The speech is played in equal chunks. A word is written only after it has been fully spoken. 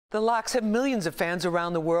The Lox have millions of fans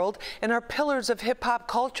around the world and are pillars of hip-hop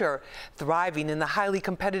culture, thriving in the highly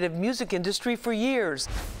competitive music industry for years.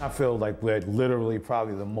 I feel like we're literally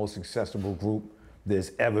probably the most accessible group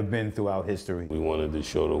there's ever been throughout history. We wanted to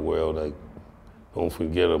show the world, like, don't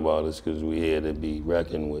forget about us because we're here to be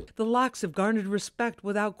reckoned with. The Lox have garnered respect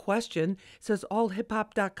without question, says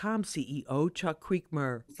allhiphop.com CEO Chuck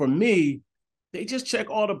Creekmur. For me, they just check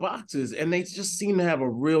all the boxes, and they just seem to have a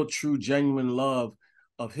real, true, genuine love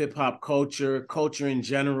of hip-hop culture in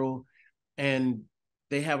general, and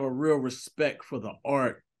they have a real respect for the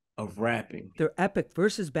art of rapping. Their epic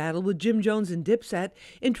versus battle with Jim Jones and Dipset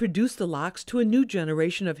introduced the Lox to a new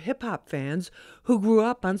generation of hip-hop fans who grew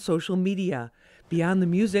up on social media. Beyond the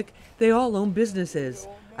music, they all own businesses.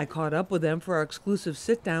 I caught up with them for our exclusive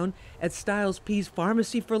sit-down at Styles P's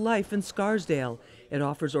Pharmacy for Life in Scarsdale. It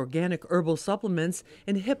offers organic herbal supplements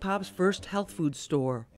and hip-hop's first health food store.